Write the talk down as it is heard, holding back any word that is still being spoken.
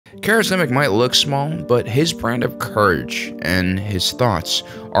Karis Nemik might look small, but his brand of courage and his thoughts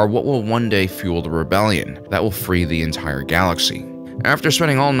are what will one day fuel the rebellion that will free the entire galaxy. After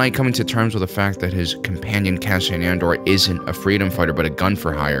spending all night coming to terms with the fact that his companion Cassian Andor isn't a freedom fighter but a gun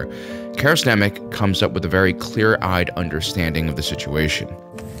for hire, Karis Nemik comes up with a very clear-eyed understanding of the situation.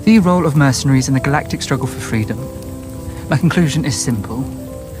 The role of mercenaries in the galactic struggle for freedom. My conclusion is simple.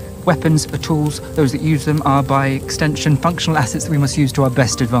 Weapons are tools. Those that use them are, by extension, functional assets that we must use to our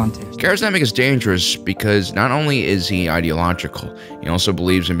best advantage. Karis Nemik is dangerous because not only is he ideological, he also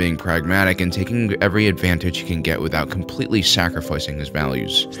believes in being pragmatic and taking every advantage he can get without completely sacrificing his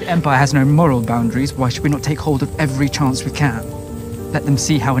values. The Empire has no moral boundaries. Why should we not take hold of every chance we can? Let them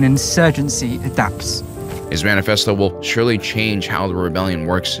see how an insurgency adapts. His manifesto will surely change how the rebellion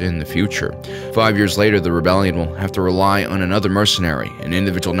works in the future. 5 years later, the rebellion will have to rely on another mercenary, an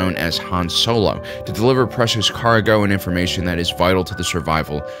individual known as Han Solo, to deliver precious cargo and information that is vital to the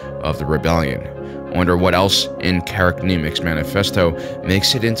survival of the rebellion. I wonder what else in Karis Nemik's manifesto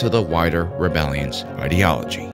makes it into the wider rebellion's ideology.